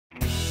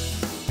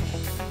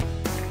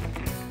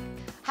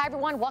Hi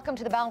everyone, welcome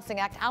to The Balancing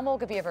Act. I'm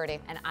Olga Villaverdi.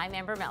 And I'm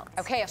Amber Milt.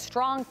 Okay, a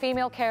strong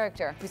female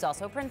character. Who's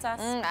also a princess.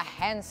 A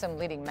handsome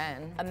leading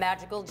man. A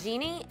magical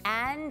genie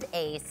and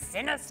a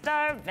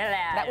sinister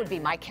villain. That would be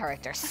my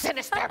character,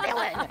 sinister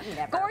villain.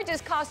 Gorgeous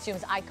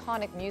costumes,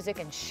 iconic music,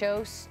 and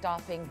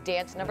show-stopping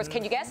dance numbers.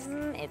 Can you guess?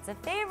 It's a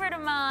favorite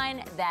of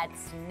mine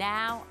that's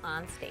now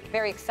on stage.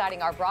 Very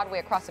exciting. Our Broadway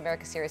Across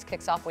America series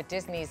kicks off with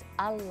Disney's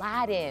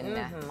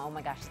Aladdin. Oh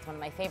my gosh, it's one of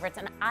my favorites.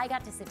 And I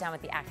got to sit down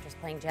with the actress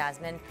playing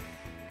Jasmine,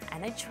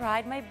 and I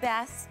tried my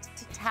best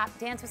to tap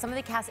dance with some of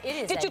the cast. It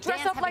is Did you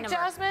dress up like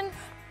Jasmine?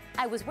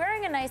 I was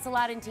wearing a nice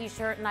Aladdin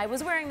t-shirt and I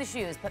was wearing the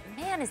shoes, but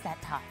man, is that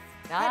tough.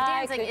 I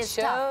dancing could is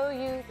show tough.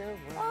 you the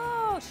way.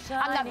 Oh,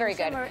 I'm not very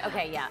good.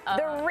 Okay, yeah.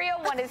 The real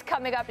one is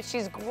coming up, and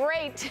she's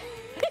great.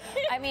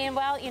 I mean,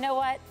 well, you know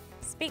what?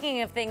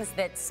 Speaking of things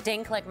that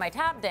stink like my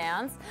tap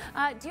dance,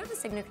 do you have a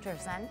signature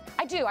scent?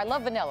 I do. I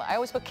love vanilla. I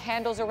always put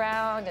candles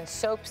around and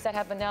soaps that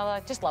have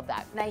vanilla. Just love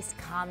that. Nice,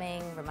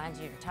 calming, reminds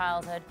you of your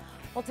childhood.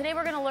 Well, today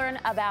we're going to learn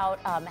about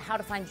how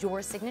to find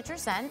your signature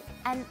scent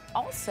and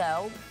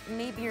also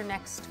maybe your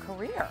next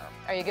career.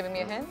 Are you giving me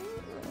a hint?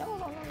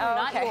 No, Oh,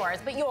 not okay. yours,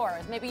 but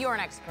yours. Maybe your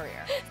next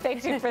career. Stay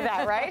tuned for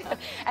that, right?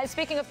 And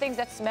speaking of things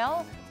that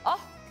smell,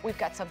 we've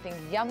got something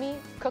yummy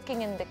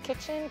cooking in the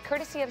kitchen,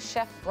 courtesy of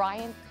Chef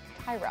Brian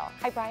Tyrell.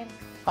 Hi, Brian.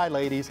 Hi,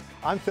 ladies.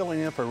 I'm filling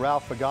in for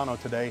Ralph Pagano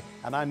today,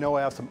 and I know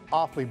I have some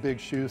awfully big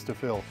shoes to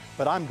fill,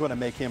 but I'm going to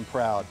make him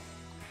proud.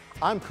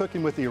 I'm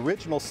cooking with the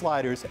original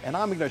sliders, and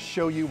I'm going to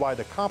show you why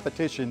the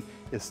competition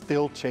is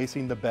still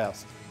chasing the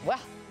best. Well,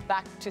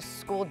 back to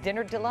school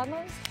dinner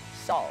dilemmas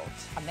solved.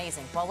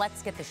 Amazing. Well,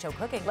 let's get the show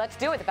cooking. Let's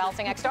do it. The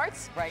Balancing Act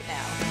starts right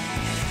now.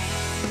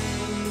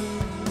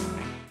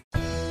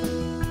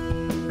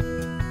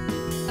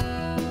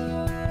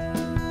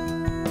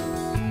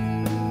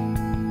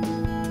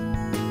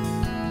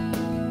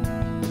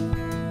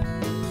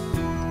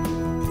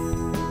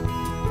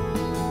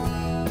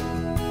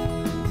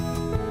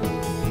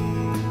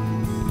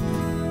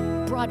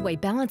 Broadway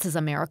Balances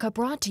America,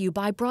 brought to you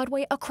by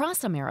Broadway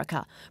Across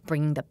America,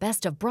 bringing the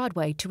best of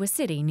Broadway to a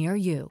city near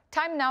you.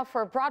 Time now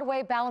for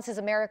Broadway Balances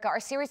America,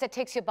 our series that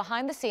takes you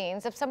behind the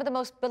scenes of some of the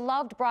most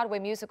beloved Broadway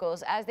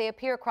musicals as they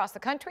appear across the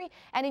country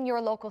and in your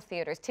local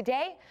theaters.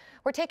 Today,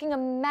 we're taking a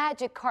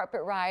magic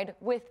carpet ride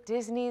with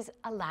Disney's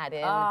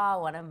Aladdin. Oh,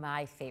 one of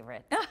my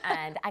favorites.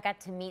 And I got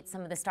to meet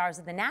some of the stars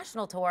of the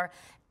national tour,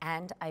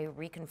 and I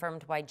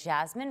reconfirmed why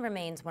Jasmine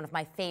remains one of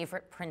my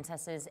favorite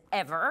princesses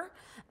ever.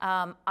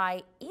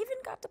 I even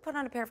got to put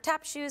on a pair of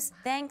tap shoes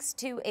thanks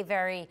to a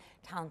very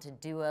talented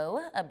duo,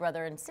 a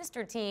brother and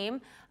sister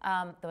team,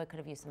 though I could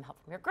have used some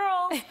help from your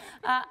girls.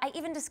 I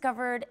even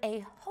discovered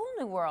a whole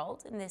new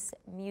world in this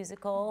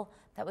musical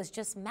that was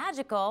just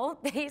magical,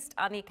 based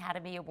on the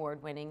Academy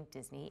Award-winning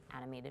Disney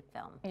animated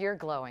film. You're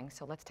glowing,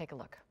 so let's take a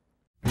look.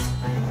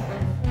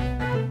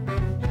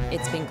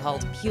 It's been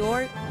called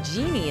pure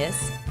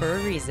genius for a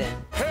reason.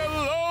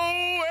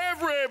 Hello,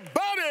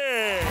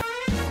 everybody!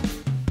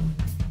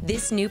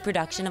 This new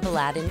production of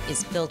Aladdin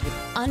is filled with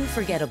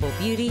unforgettable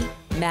beauty,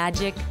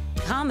 magic,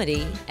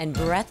 comedy, and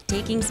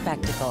breathtaking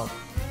spectacle.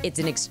 It's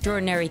an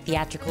extraordinary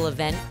theatrical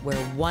event where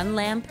one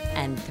lamp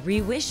and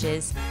 3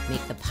 wishes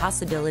make the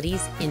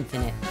possibilities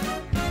infinite.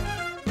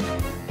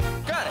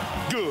 Got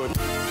it. Good.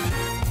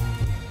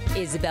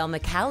 Isabel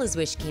McCall's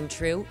wish came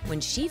true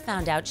when she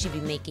found out she'd be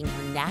making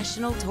her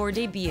national tour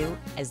debut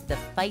as the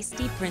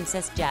feisty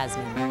Princess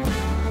Jasmine.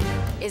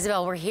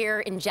 Isabel, we're here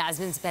in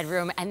Jasmine's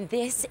bedroom, and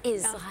this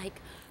is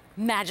like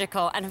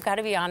magical. And I've got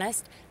to be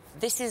honest,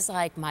 this is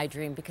like my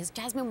dream because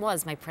Jasmine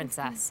was my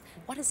princess.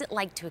 What is it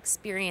like to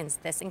experience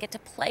this and get to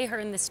play her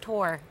in this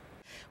tour?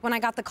 When I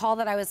got the call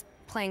that I was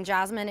playing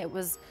Jasmine, it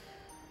was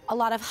a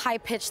lot of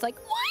high-pitched, like,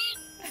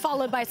 what?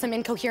 Followed by some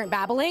incoherent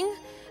babbling.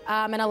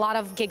 And a lot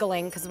of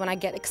giggling, because when I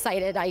get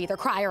excited, I either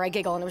cry or I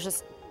giggle, and it was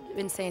just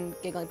insane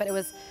giggling. But it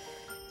was,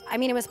 I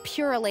mean, it was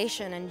pure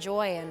elation and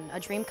joy and a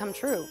dream come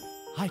true.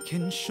 I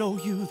can show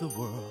you the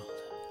world.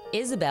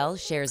 Isabel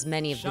shares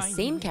many of the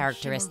same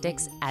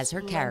characteristics as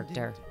her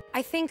character.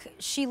 I think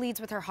she leads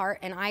with her heart,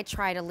 and I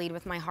try to lead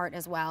with my heart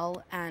as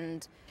well.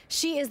 And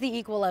she is the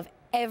equal of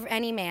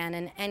any man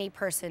and any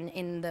person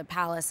in the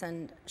palace,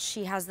 and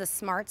she has the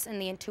smarts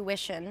and the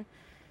intuition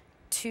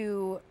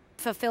to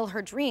fulfill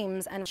her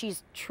dreams, and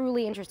she's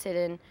truly interested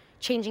in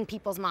changing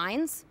people's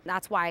minds.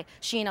 That's why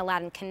she and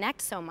Aladdin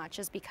connect so much,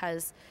 is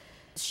because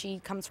she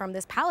comes from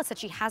this palace that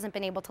she hasn't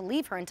been able to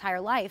leave her entire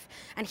life,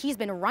 and he's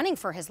been running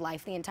for his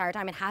life the entire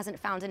time and hasn't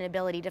found an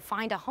ability to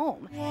find a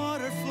home.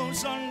 Water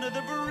flows under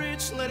the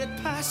bridge, let it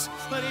pass,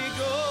 let it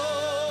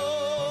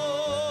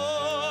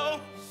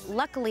go.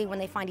 Luckily, when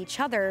they find each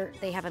other,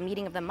 they have a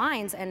meeting of the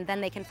minds, and then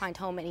they can find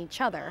home in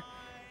each other,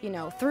 you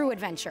know, through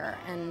adventure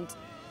and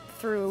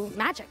through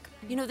magic.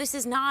 you know, this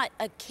is not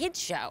a kid's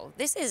show.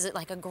 This is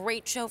like a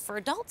great show for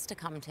adults to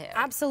come to.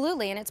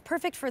 Absolutely, and it's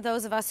perfect for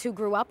those of us who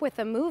grew up with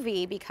the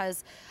movie,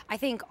 because I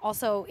think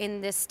also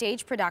in this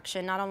stage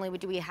production, not only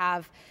do we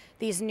have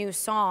these new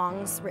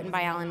songs written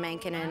by Alan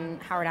Menken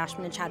and Howard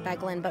Ashman and Chad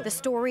Beglin, but the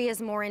story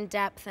is more in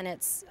depth and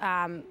it's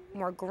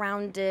more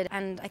grounded,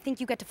 and I think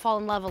you get to fall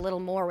in love a little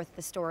more with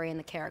the story and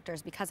the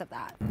characters because of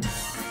that.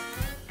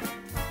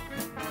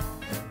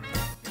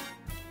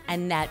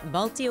 And that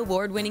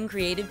multi-award-winning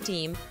creative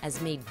team has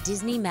made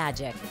Disney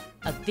Magic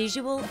a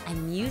visual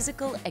and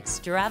musical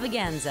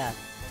extravaganza,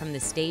 from the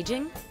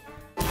staging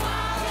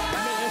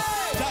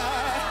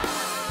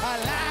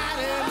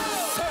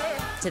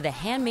to the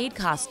handmade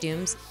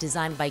costumes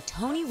designed by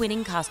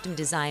Tony-winning costume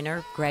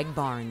designer Greg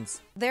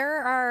Barnes.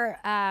 There are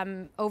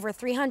over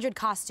 300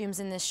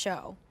 costumes in this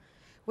show,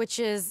 which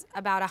is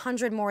about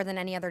 100 more than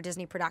any other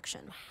Disney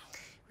production,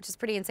 which is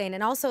pretty insane.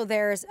 And also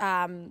there's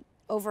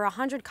over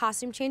 100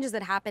 costume changes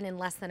that happen in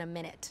less than a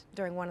minute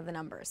during one of the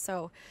numbers.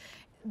 So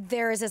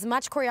there is as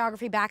much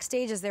choreography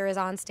backstage as there is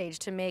on stage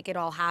to make it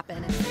all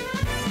happen.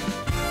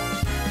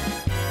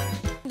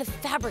 The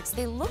fabrics,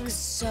 they look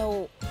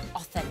so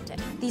authentic.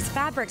 These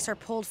fabrics are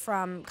pulled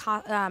from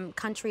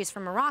countries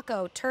from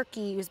Morocco,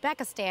 Turkey,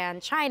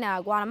 Uzbekistan, China,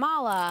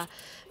 Guatemala,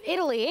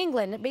 Italy,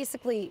 England,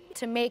 basically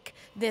to make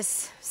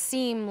this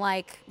seem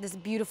like this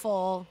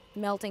beautiful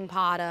melting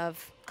pot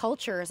of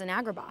cultures in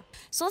Agrabah.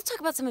 So let's talk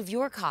about some of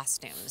your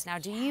costumes. Now,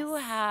 do you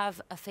have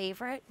a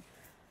favorite?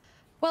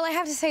 Well, I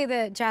have to say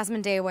that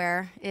Jasmine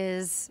Daywear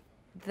is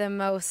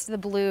the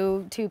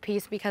blue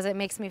two-piece, because it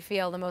makes me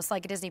feel the most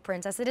like a Disney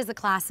princess. It is a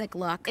classic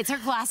look. It's her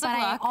classic look.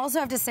 I also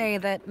have to say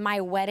that my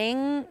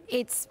wedding,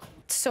 it's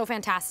so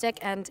fantastic,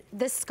 and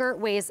this skirt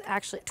weighs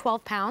actually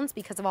 12 pounds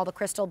because of all the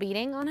crystal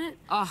beading on it.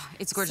 Oh,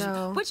 it's gorgeous.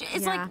 So, which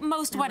is yeah, like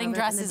most wedding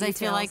dresses, I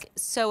feel like,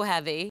 so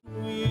heavy.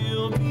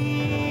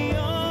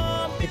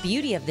 The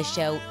beauty of the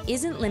show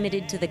isn't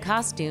limited to the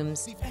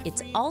costumes,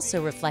 it's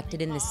also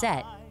reflected in the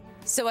set.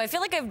 So I feel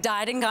like I've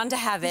died and gone to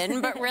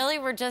heaven, but really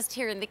we're just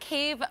here in the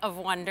Cave of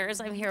Wonders.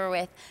 I'm here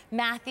with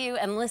Matthew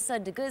and Lissa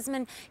de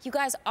Guzman. You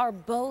guys are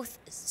both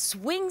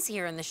swings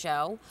here in the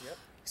show. Yep.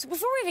 So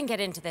before we even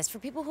get into this, for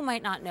people who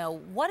might not know,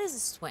 what is a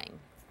swing?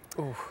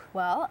 Ooh.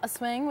 Well, a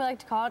swing, we like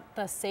to call it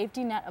the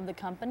safety net of the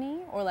company,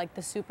 or like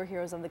the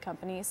superheroes of the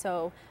company.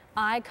 So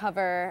I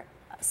cover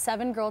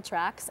 7 girl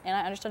tracks, and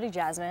I understudy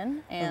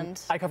Jasmine,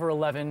 and I cover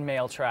 11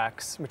 male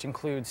tracks, which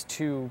includes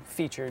 2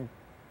 featured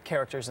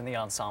characters in the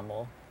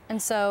ensemble.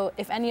 And so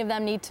if any of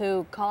them need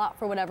to call out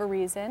for whatever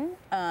reason,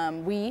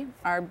 we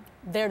are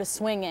there to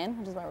swing in,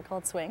 which is why we're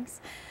called swings,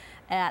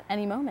 at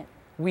any moment.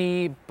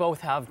 We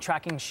both have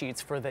tracking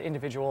sheets for the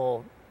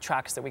individual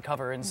tracks that we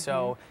cover, and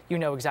so you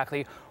know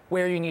exactly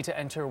where you need to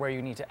enter, where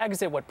you need to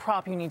exit, what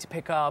prop you need to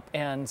pick up.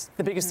 And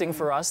the biggest thing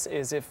for us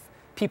is if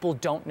people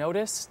don't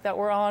notice that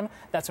we're on,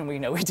 that's when we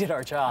know we did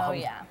our job. Oh,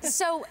 yeah.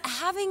 So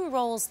having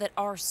roles that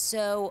are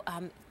so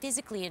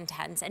physically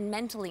intense and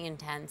mentally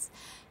intense,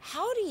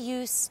 how do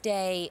you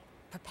stay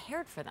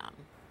prepared for them?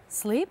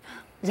 Sleep.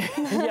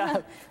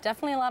 Yeah.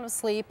 Definitely a lot of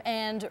sleep,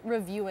 and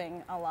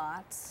reviewing a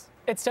lot.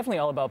 It's definitely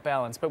all about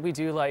balance, but we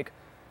do, like,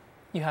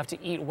 you have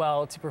to eat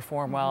well to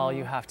perform well,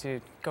 you have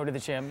to go to the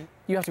gym,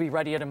 you have to be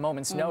ready at a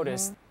moment's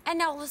notice. And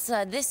now,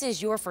 Lissa, this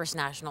is your first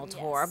national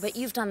tour, but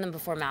you've done them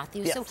before,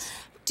 Matthew. Yes. So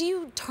do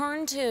you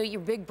turn to your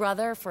big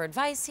brother for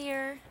advice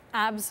here?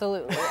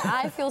 Absolutely.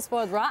 I feel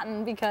spoiled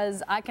rotten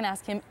because I can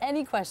ask him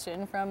any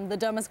question, from the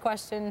dumbest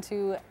question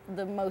to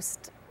the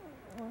most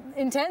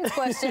intense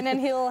question, and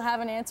he'll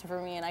have an answer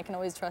for me, and I can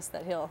always trust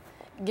that he'll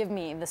give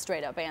me the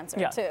straight up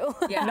answer too.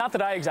 Yeah. Not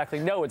that I exactly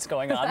know what's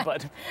going on,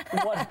 but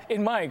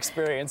in my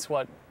experience,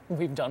 what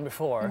we've done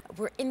before.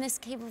 We're in this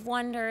Cave of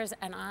Wonders,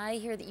 and I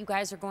hear that you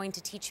guys are going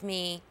to teach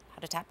me how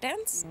to tap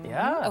dance?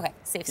 Yeah. Okay,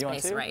 safe You want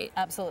space, to? right?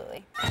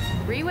 Absolutely.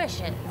 3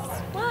 wishes.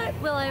 What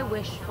will I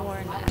wish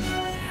for next?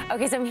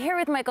 Okay, so I'm here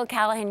with Michael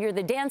Callahan. You're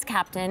the dance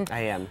captain.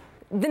 I am.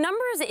 The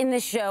numbers in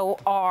this show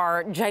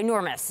are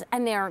ginormous,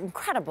 and they're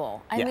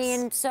incredible. I Yes.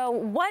 mean, so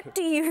what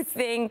do you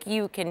think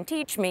you can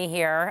teach me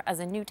here as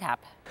a new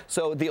tap?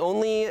 So the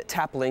only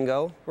tap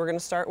lingo we're going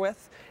to start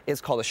with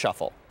is called a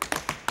shuffle.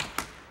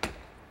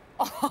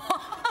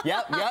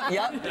 Yep.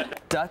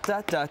 Da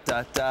da da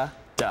da da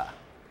da.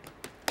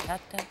 Da,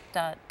 da,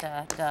 da,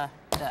 da, da,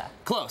 da.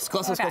 Close.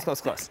 Okay.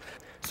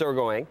 So we're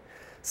going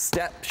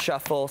step,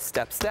 shuffle,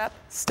 step, step,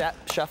 step,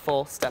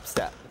 shuffle, step,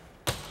 step.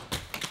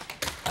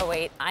 Oh,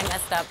 wait, I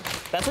messed up.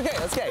 That's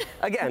okay.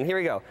 Again, here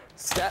we go.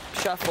 Step,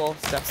 shuffle,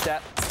 step,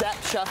 step, step,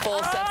 shuffle,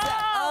 step, step.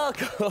 Oh,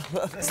 cool.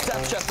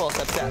 Step, shuffle,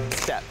 step, step,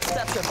 step,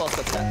 step, shuffle,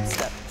 step, step,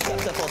 step,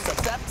 step, shuffle, step,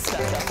 step,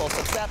 step, shuffle,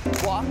 step,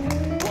 step. Walk,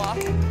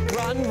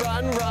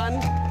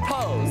 run,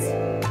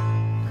 pose.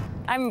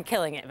 I'm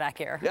killing it back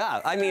here.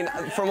 Yeah, I mean,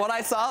 from what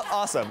I saw,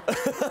 awesome.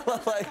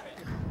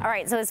 All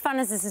right, so as fun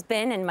as this has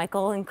been, and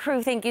Michael and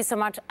crew, thank you so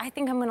much. I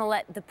think I'm gonna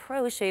let the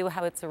pros show you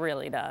how it's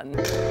really done.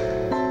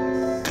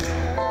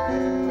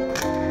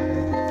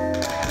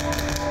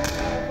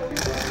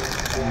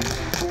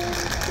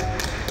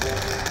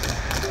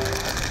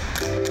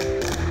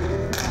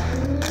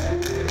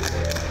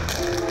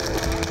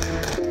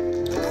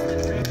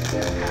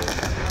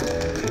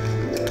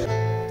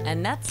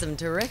 And that's some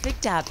terrific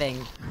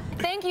tapping.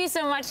 Thank you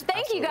so much.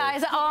 Thank you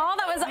guys all.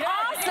 That was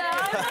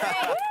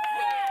awesome.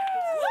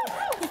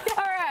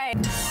 All right.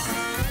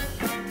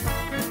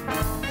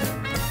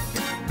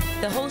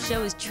 The whole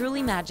show is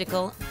truly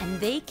magical, and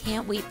they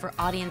can't wait for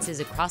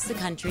audiences across the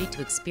country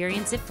to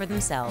experience it for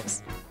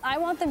themselves. I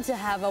want them to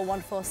have a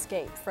wonderful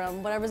escape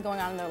from whatever's going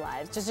on in their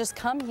lives. Just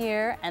come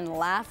here and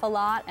laugh a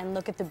lot and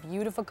look at the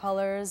beautiful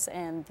colors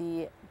and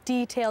the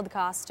detailed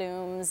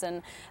costumes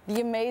and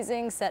the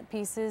amazing set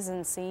pieces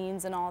and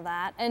scenes and all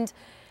that, and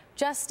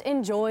just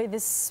enjoy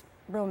this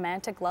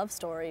romantic love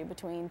story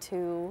between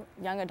two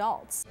young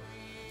adults.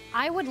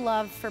 I would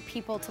love for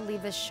people to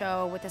leave this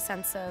show with a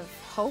sense of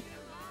hope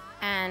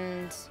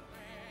and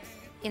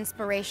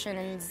inspiration,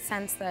 in the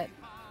sense that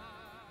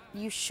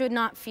you should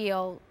not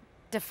feel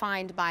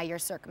defined by your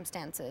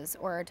circumstances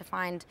or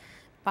defined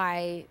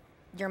by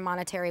your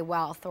monetary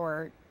wealth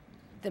or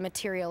the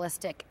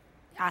materialistic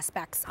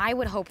aspects. I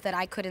would hope that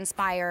I could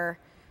inspire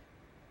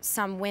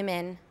some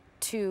women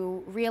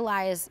to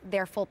realize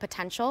their full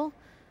potential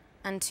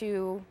and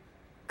to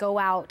go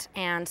out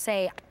and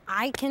say,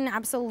 I can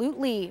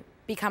absolutely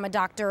become a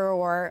doctor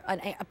or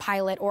a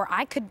pilot, or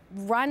I could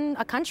run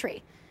a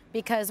country,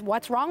 because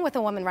what's wrong with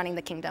a woman running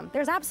the kingdom?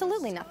 There's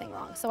absolutely nothing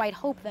wrong. So I'd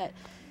hope that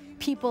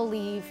people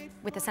leave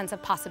with a sense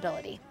of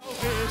possibility.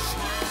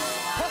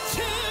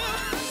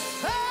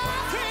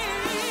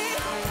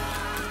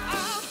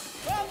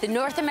 The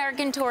North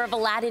American tour of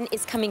Aladdin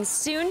is coming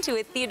soon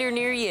to a theater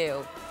near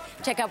you.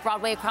 Check out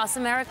Broadway Across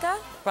America,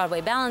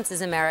 Broadway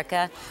Balances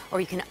America, or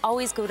you can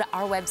always go to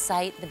our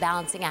website,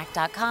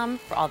 thebalancingact.com,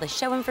 for all the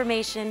show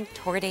information,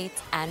 tour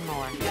dates, and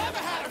more.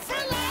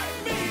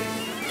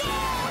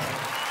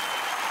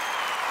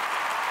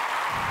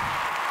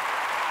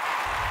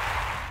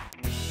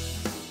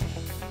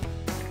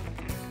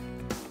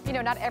 You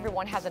know, not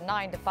everyone has a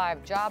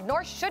 9-to-5 job,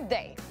 nor should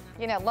they.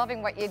 You know,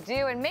 loving what you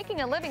do and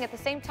making a living at the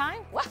same time,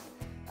 well,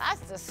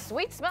 that's the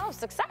sweet smell of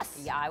success.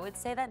 Yeah, I would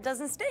say that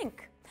doesn't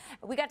stink.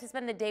 We got to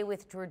spend the day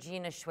with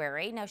Georgina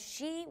Schwery. Now,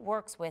 she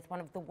works with one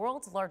of the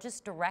world's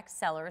largest direct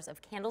sellers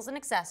of candles and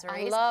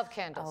accessories. I love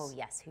candles. Oh,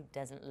 yes, who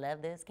doesn't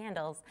love those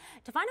candles?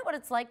 To find out what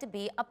it's like to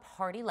be a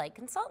PartyLite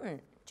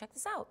consultant. Check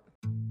this out.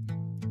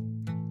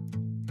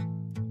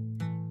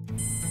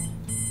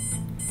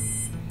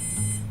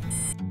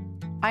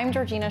 I'm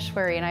Georgina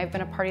Schwery, and I've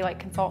been a PartyLite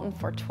consultant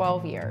for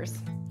 12 years.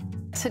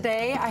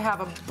 Today, I have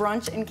a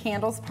brunch and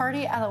candles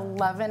party at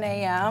 11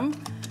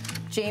 a.m.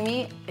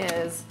 Jamie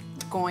is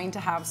going to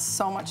have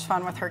so much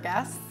fun with her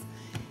guests,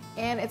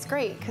 and it's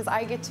great because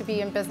I get to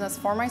be in business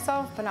for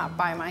myself, but not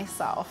by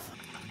myself.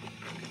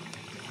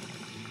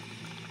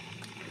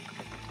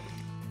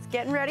 It's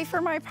getting ready for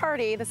my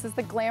party. This is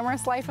the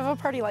glamorous life of a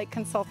PartyLite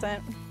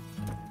consultant.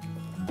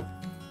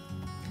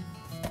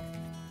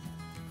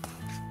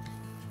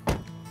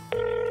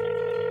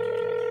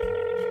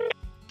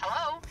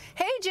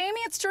 Hey, Jamie,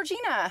 it's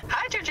Georgina.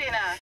 Hi,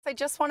 Georgina. I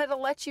just wanted to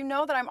let you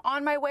know that I'm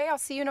on my way. I'll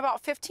see you in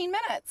about 15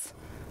 minutes.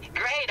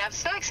 Great. I'm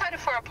so excited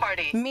for our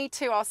party. Me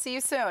too. I'll see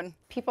you soon.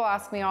 People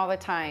ask me all the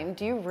time,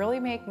 do you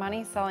really make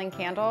money selling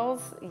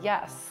candles?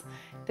 Yes.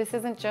 This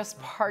isn't just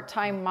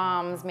part-time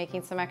moms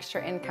making some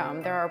extra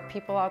income. There are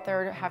people out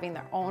there having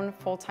their own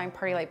full-time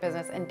PartyLite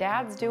business, and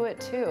dads do it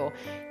too.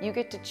 You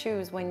get to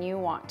choose when you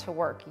want to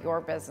work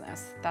your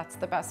business. That's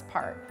the best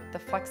part. The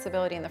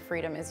flexibility and the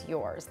freedom is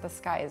yours. The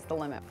sky is the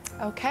limit.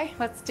 Okay,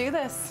 let's do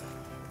this.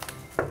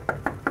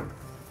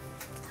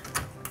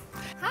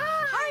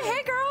 Hi,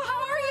 hey girl,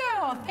 how are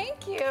you?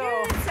 Thank you.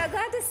 Good, so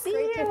glad to see you.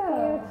 Great to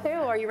see you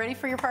too. Are you ready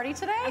for your party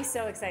today? I'm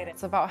so excited.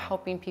 It's about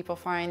helping people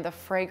find the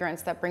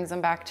fragrance that brings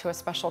them back to a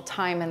special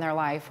time in their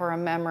life or a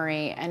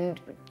memory and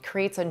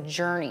creates a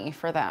journey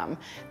for them.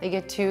 They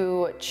get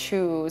to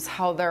choose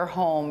how their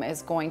home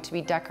is going to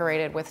be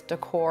decorated with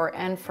decor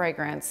and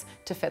fragrance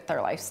to fit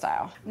their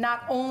lifestyle.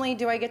 Not only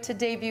do I get to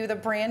debut the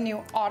brand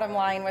new autumn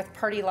line with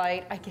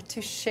PartyLite, I get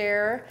to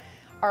share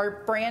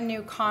our brand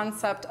new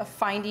concept of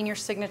finding your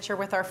signature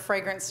with our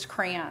fragranced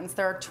crayons.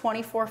 There are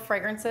 24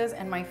 fragrances,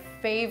 and my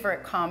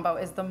favorite combo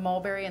is the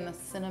mulberry and the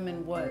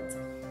cinnamon woods.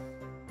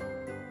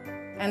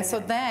 And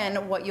so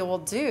then what you will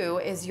do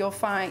is you'll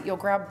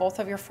grab both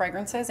of your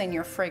fragrances and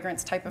your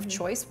fragrance type of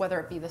choice, whether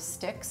it be the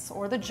sticks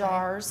or the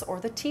jars or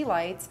the tea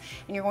lights,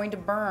 and you're going to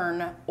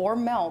burn or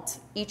melt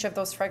each of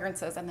those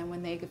fragrances, and then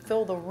when they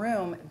fill the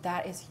room,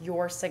 that is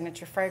your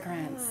signature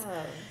fragrance.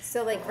 Oh.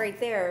 So like right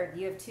there,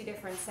 you have two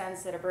different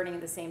scents that are burning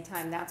at the same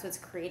time. That's what's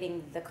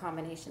creating the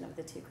combination of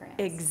the two crayons.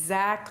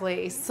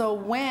 Exactly. So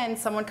when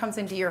someone comes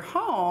into your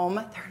home,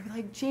 they're gonna be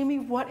like, Jamie,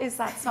 what is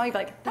that smell? You'd be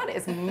like, that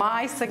is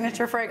my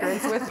signature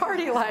fragrance with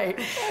PartyLite.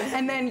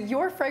 And then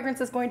your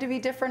fragrance is going to be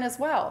different as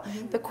well.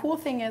 The cool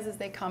thing is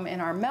they come in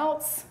our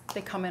melts,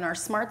 they come in our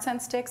Smart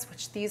Scent sticks,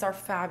 which these are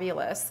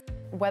fabulous.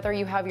 Whether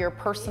you have your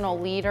personal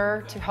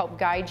leader to help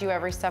guide you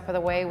every step of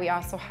the way, we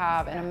also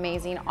have an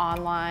amazing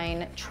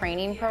online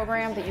training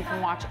program that you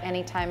can watch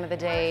any time of the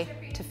day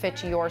to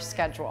fit your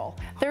schedule.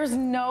 There's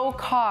no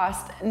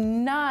cost,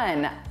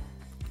 none,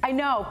 I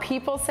know,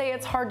 people say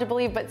it's hard to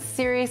believe, but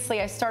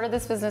seriously, I started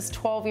this business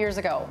 12 years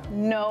ago,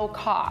 no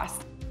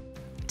cost.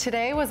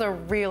 Today was a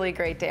really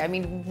great day. I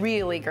mean,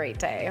 really great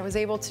day. I was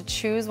able to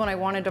choose when I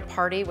wanted to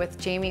party with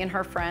Jamie and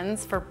her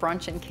friends for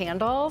brunch and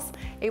candles,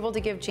 able to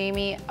give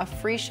Jamie a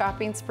free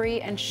shopping spree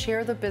and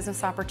share the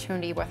business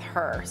opportunity with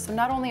her. So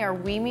not only are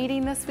we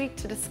meeting this week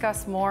to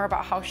discuss more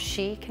about how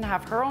she can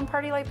have her own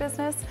PartyLite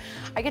business,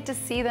 I get to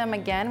see them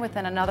again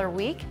within another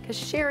week because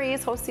Sherry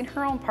is hosting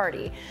her own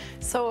party.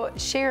 So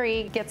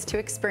Sherry gets to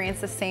experience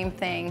the same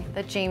thing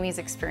that Jamie's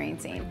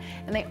experiencing.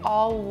 And they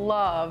all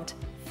loved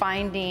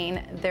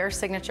finding their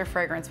signature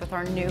fragrance with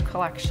our new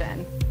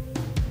collection.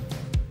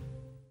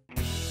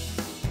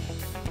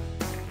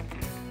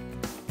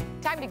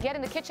 Time to get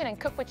in the kitchen and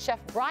cook with Chef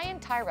Brian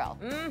Tyrell.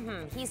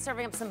 He's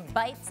serving up some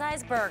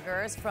bite-sized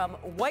burgers from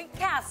White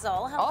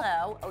Castle.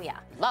 Hello. Oh yeah.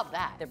 Love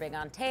that. They're big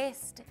on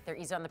taste. They're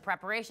easy on the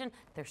preparation.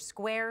 They're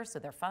square, so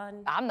they're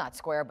fun. I'm not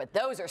square, but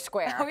those are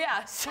square. Oh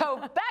yeah. So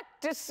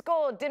back to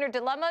school dinner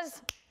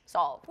dilemmas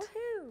solved.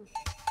 Woohoo.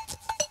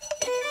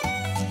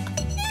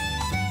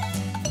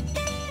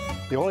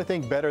 The only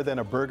thing better than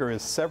a burger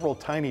is several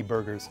tiny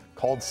burgers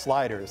called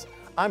sliders.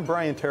 I'm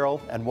Brian Terrell,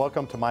 and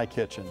welcome to my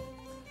kitchen.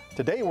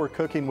 Today we're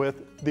cooking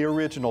with the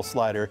original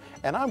slider,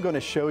 and I'm going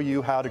to show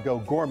you how to go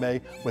gourmet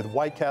with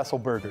White Castle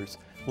burgers.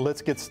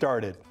 Let's get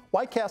started.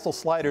 White Castle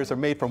sliders are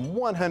made from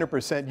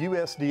 100%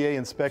 USDA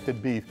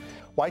inspected beef.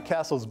 White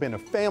Castle has been a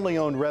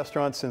family-owned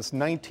restaurant since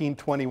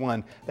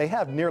 1921. They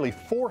have nearly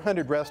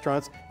 400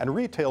 restaurants and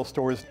retail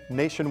stores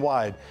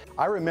nationwide.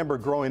 I remember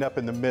growing up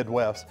in the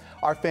Midwest.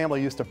 Our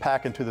family used to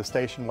pack into the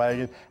station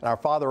wagon, and our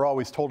father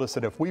always told us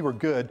that if we were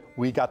good,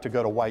 we got to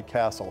go to White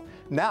Castle.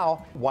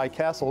 Now, White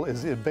Castle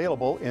is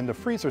available in the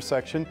freezer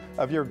section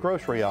of your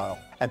grocery aisle.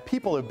 And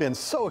people have been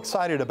so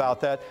excited about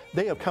that,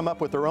 they have come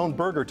up with their own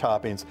burger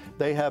toppings.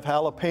 They have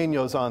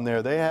jalapenos on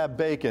there, they have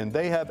bacon,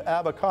 they have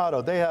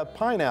avocado, they have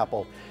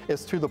pineapple.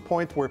 It's to the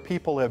point where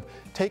people have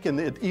taken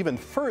it even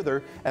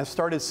further and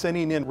started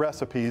sending in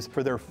recipes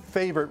for their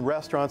favorite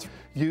restaurants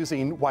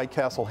using White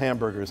Castle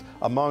hamburgers.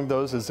 Among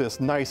those is this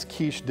nice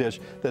quiche dish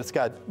that's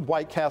got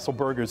White Castle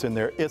burgers in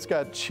there. It's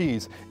got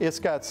cheese, it's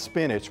got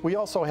spinach. We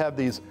also have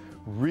these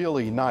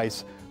really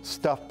nice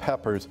stuffed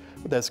peppers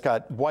that's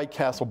got White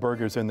Castle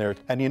burgers in there.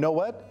 And you know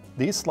what?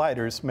 These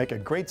sliders make a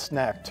great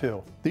snack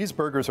too. These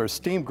burgers are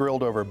steam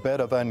grilled over a bed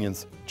of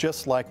onions,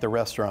 just like the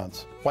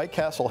restaurants. White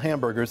Castle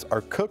hamburgers are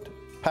cooked,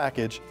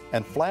 packaged,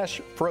 and flash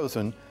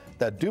frozen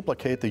that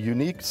duplicate the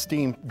unique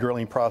steam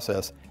grilling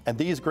process. And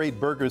these great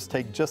burgers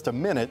take just a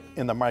minute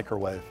in the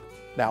microwave.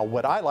 Now,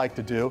 what I like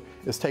to do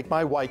is take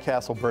my White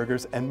Castle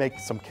burgers and make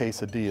some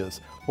quesadillas.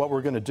 What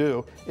we're gonna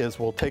do is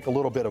we'll take a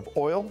little bit of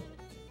oil,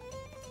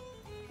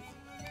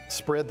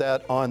 spread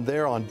that on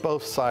there on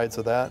both sides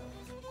of that.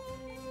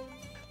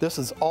 This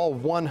is all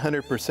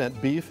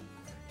 100% beef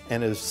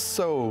and is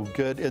so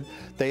good.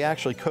 They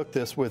actually cook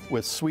this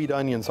with sweet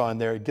onions on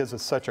there. It gives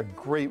us such a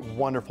great,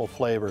 wonderful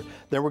flavor.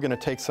 Then we're gonna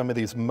take some of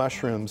these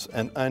mushrooms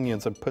and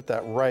onions and put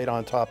that right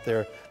on top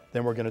there.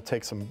 Then we're gonna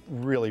take some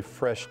really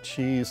fresh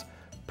cheese,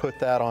 put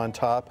that on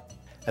top,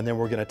 and then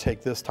we're gonna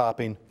take this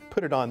topping,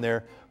 put it on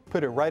there,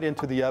 put it right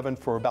into the oven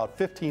for about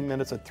 15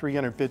 minutes at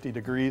 350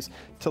 degrees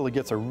till it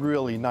gets a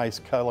really nice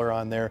color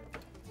on there.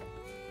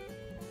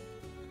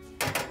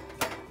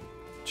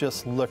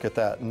 Just look at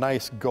that,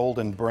 nice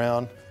golden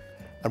brown.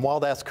 And while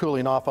that's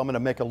cooling off, I'm gonna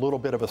make a little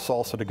bit of a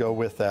salsa to go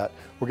with that.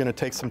 We're gonna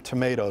take some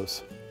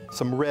tomatoes,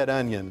 some red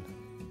onion,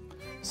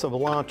 some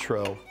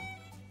cilantro,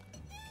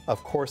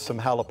 of course some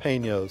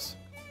jalapenos,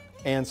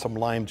 and some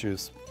lime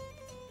juice.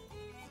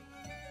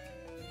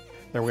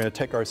 Then we're going to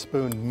take our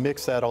spoon,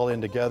 mix that all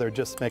in together,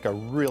 just make a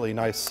really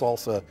nice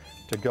salsa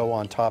to go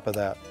on top of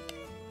that.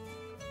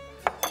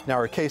 Now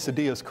our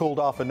quesadilla is cooled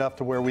off enough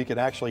to where we can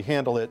actually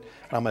handle it.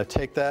 I'm going to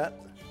take that,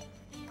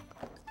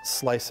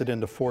 slice it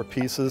into 4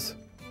 pieces,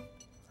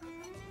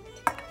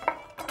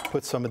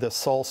 put some of this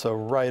salsa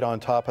right on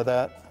top of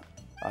that.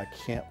 I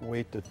can't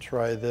wait to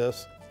try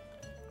this.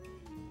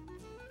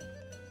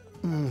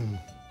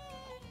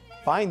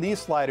 Find these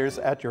sliders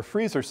at your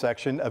freezer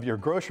section of your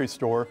grocery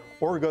store,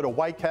 or go to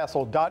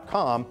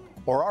whitecastle.com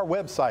or our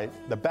website,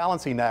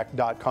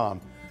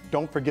 thebalancingact.com.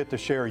 Don't forget to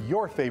share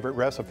your favorite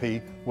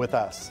recipe with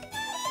us.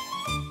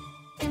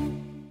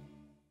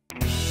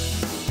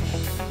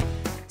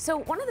 So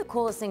one of the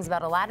coolest things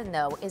about Aladdin,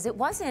 though, is it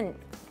wasn't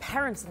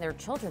parents and their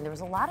children. There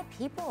was a lot of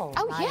people.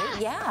 Oh, right? yeah.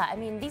 Yeah, I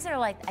mean, these are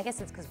like, I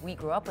guess it's because we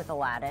grew up with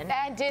Aladdin.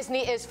 And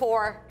Disney is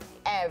for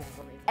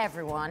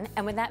everyone.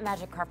 And when that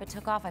magic carpet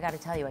took off, I got to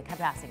tell you, I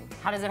kept asking,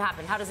 how does it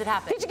happen? How does it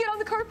happen? Did you get on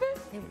the carpet?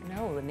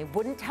 No, and they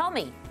wouldn't tell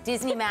me.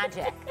 Disney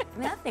magic. I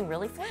mean, that thing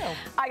really flew.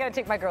 I got to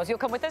take my girls. You'll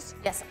come with us?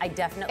 Yes, I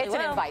definitely will.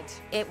 It's an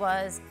invite. It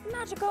was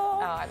magical. Oh,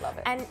 I love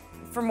it. And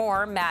for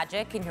more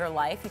magic in your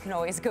life, you can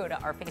always go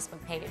to our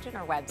Facebook page and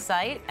our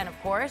website. And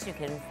of course, you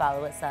can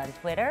follow us on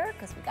Twitter,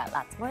 because we got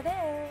lots more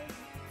there.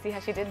 See how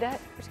she did that?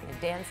 We're just going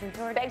to dance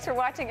into her. Thanks for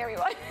watching,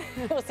 everyone.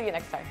 We'll see you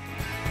next time.